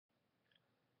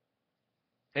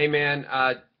Hey man,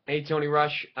 hey Tony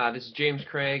Rush, this is James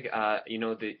Craig. I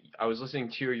was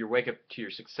listening to your wake up to your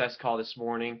success call this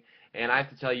morning, and I have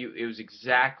to tell you, it was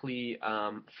exactly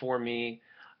for me.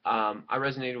 I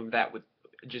resonated with that with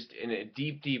just in a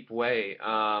deep, deep way.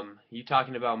 You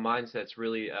talking about mindsets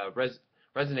really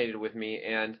resonated with me,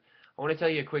 and I want to tell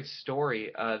you a quick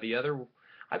story. I've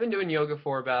been doing yoga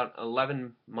for about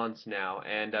 11 months now,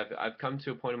 and I've come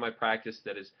to a point in my practice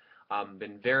that has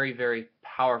been very, very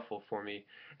powerful for me.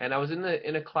 And I was in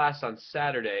a class on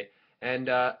Saturday, and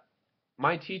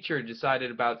my teacher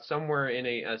decided about somewhere in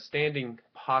a standing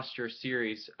posture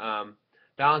series,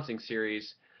 balancing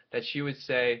series, that she would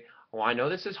say, "Well, I know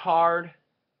this is hard,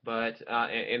 but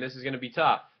and this is going to be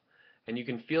tough." And you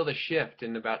can feel the shift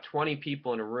in about 20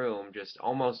 people in a room just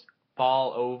almost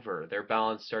fall over. Their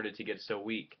balance started to get so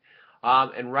weak.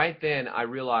 And right then I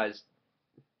realized,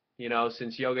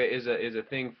 since yoga is a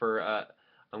thing for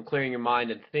clearing your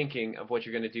mind and thinking of what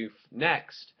you're going to do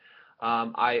next,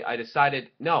 I decided,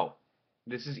 no,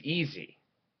 this is easy.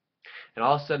 And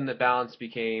all of a sudden the balance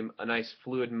became a nice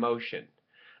fluid motion.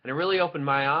 And it really opened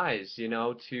my eyes,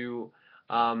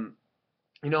 um,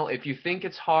 if you think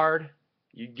it's hard,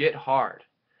 you get hard.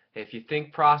 If you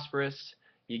think prosperous,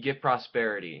 you get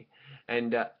prosperity.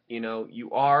 And,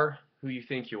 you are who you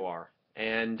think you are.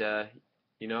 And,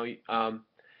 you know, um,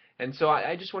 and so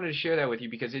I just wanted to share that with you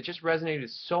because it just resonated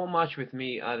so much with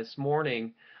me this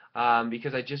morning,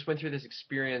 because I just went through this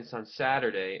experience on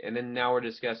Saturday, and then now we're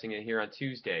discussing it here on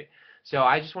Tuesday. So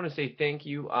I just want to say thank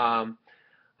you.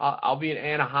 I'll be in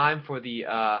Anaheim for the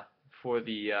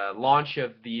launch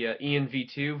of the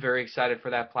ENV2. Very excited for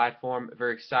that platform.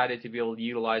 Very excited to be able to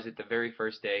utilize it the very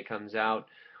first day it comes out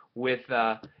with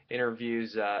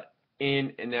interviews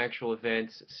in actual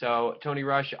events. So Tony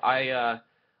Rush, I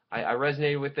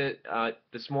resonated with it.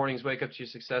 This morning's Wake Up to Your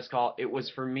Success call. It was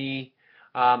for me.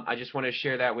 I just want to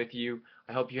share that with you.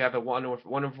 I hope you have a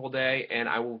wonderful day, and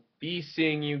I will be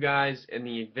seeing you guys in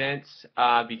the events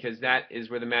because that is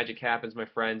where the magic happens, my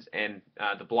friends, and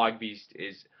the Blog Beast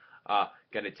is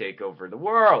going to take over the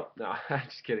world. No, I'm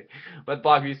just kidding. But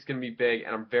Blog Beast is going to be big,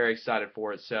 and I'm very excited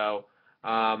for it. So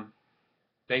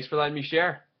thanks for letting me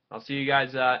share. I'll see you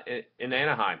guys in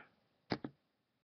Anaheim.